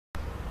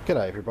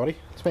G'day everybody,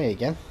 it's me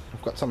again.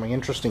 I've got something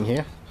interesting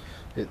here.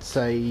 It's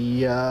a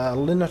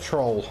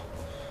Linatrol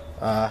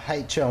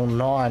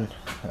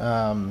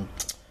HL90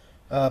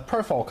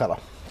 profile cutter,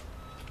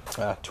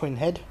 twin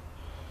head.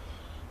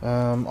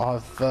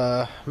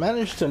 I've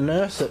managed to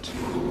nurse it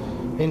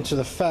into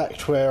the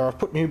fact where I've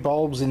put new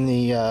bulbs in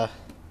the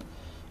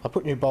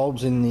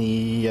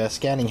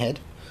scanning head,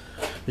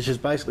 which is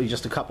basically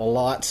just a couple of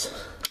lights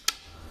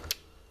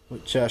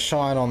which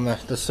shine on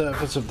the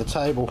surface of the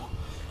table.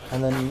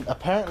 And then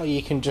apparently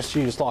you can just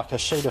use like a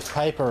sheet of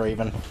paper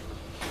even.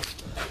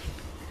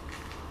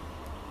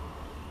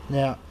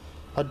 Now,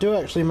 I do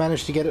actually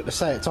manage to get it to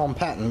say it's on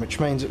pattern, which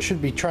means it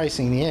should be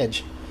tracing the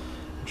edge.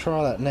 I'll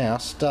try that now.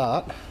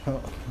 Start.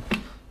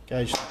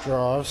 Gauge the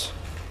drives.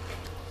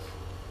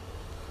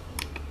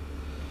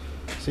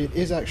 See, it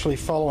is actually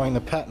following the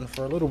pattern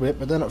for a little bit,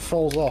 but then it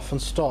falls off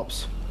and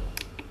stops.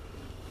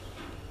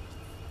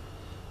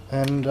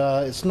 And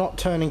it's not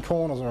turning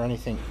corners or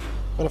anything.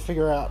 Got to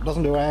figure out, it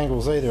doesn't do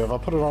angles either. If I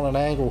put it on an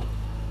angle,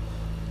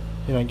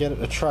 you know, get it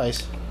to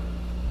trace,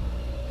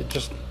 it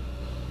just,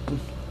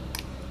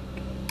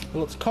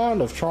 well, it's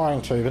kind of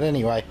trying to, but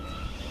anyway,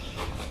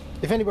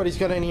 if anybody's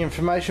got any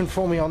information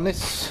for me on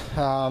this,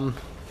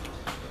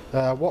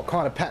 what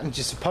kind of patterns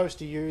you're supposed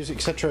to use,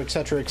 etc,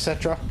 etc,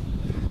 etc,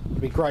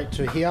 it'd be great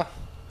to hear.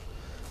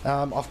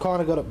 I've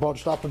kind of got it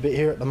bodged up a bit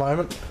here at the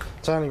moment.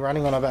 It's only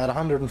running on about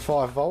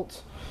 105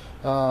 volts.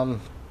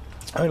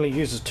 Only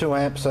uses 2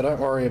 amps, so don't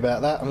worry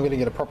about that. I'm going to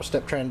get a proper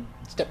step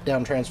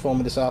down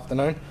transformer this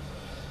afternoon.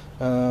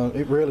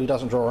 It really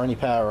doesn't draw any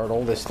power at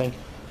all, this thing.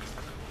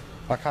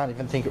 I can't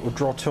even think it would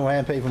draw 2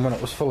 amp even when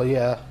it was fully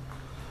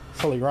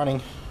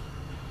running.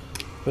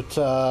 But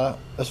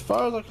as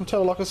far as I can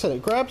tell, like I said,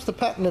 it grabs the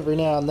pattern every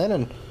now and then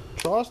and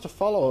tries to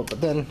follow it,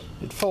 but then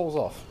it falls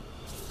off.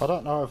 I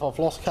don't know if I've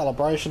lost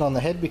calibration on the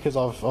head because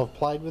I've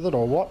played with it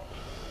or what.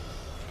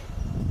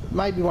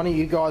 Maybe one of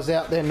you guys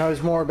out there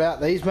knows more about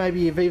these.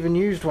 Maybe you've even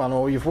used one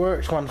or you've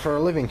worked one for a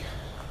living.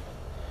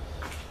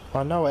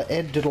 I know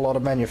Ed did a lot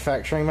of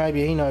manufacturing.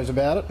 Maybe he knows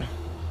about it.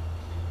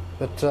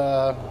 But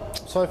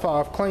so far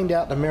I've cleaned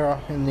out the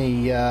mirror in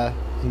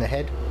the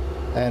head,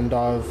 and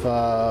I've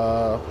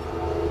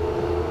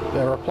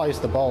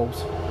replaced the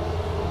bulbs,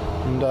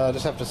 and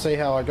just have to see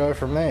how I go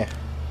from there.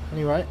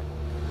 Anyway,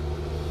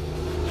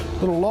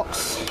 little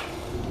locks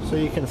so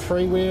you can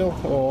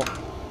freewheel or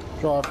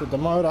drive with the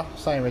motor.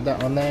 Same with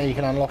that one there, you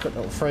can unlock it,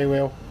 it'll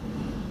freewheel,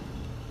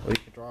 or you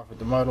can drive with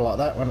the motor like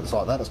that. When it's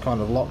like that, it's kind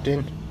of locked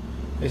in.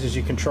 This is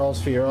your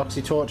controls for your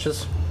oxy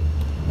torches.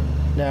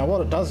 Now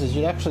what it does is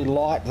you actually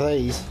light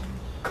these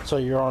so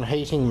you're on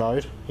heating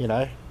mode, you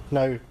know,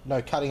 no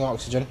cutting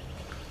oxygen,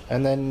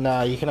 and then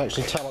you can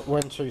actually tell it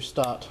when to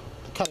start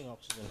the cutting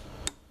oxygen.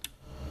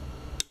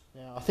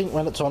 Now I think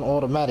when it's on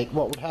automatic,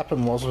 what would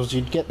happen was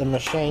you'd get the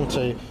machine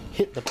to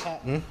hit the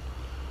pattern.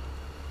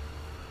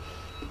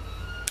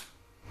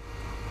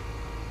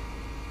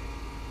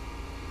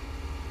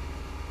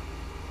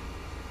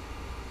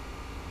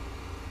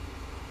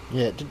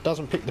 Yeah, it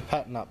doesn't pick the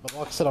pattern up, but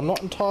like I said, I'm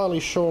not entirely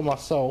sure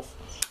myself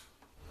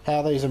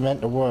how these are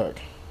meant to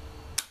work.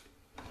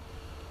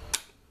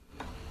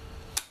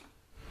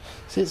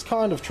 See, it's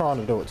kind of trying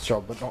to do its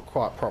job, but not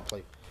quite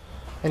properly.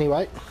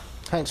 Anyway,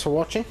 thanks for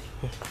watching.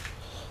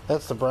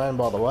 That's the brand,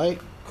 by the way.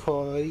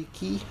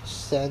 Koike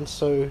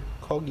Sanso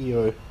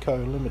Kogyo Co.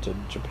 Limited,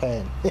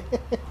 Japan.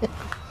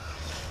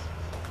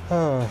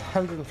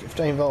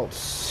 115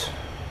 volts,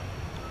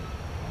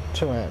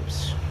 2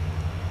 amps.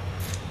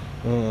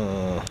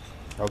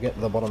 I'll get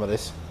to the bottom of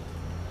this.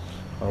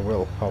 I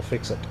will. I'll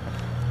fix it.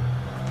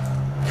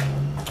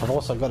 I've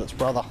also got its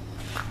brother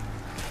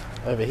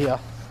over here,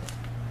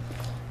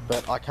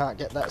 but I can't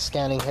get that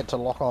scanning head to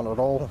lock on at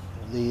all.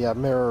 The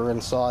mirror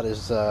inside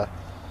is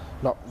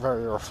not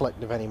very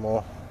reflective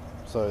anymore,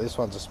 so this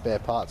one's a spare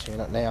parts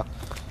unit now.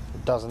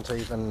 It doesn't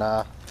even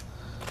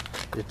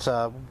it's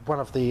one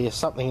of the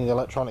something in the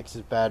electronics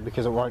is bad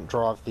because it won't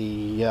drive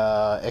the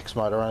X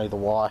motor, only the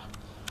Y.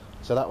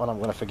 So that one I'm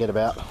going to forget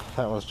about.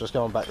 That one's just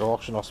going back to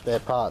auction or spare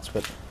parts,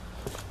 but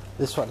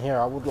this one here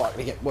I would like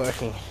to get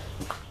working.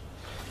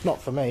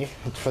 Not for me,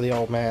 it's for the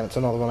old man. It's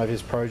another one of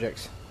his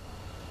projects.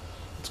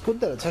 It's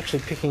good that it's actually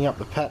picking up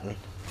the pattern.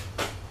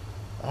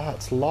 Ah,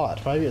 it's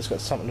light. Maybe it's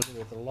got something to do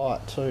with the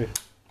light too.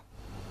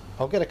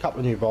 I'll get a couple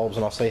of new bulbs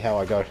and I'll see how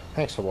I go.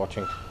 Thanks for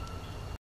watching.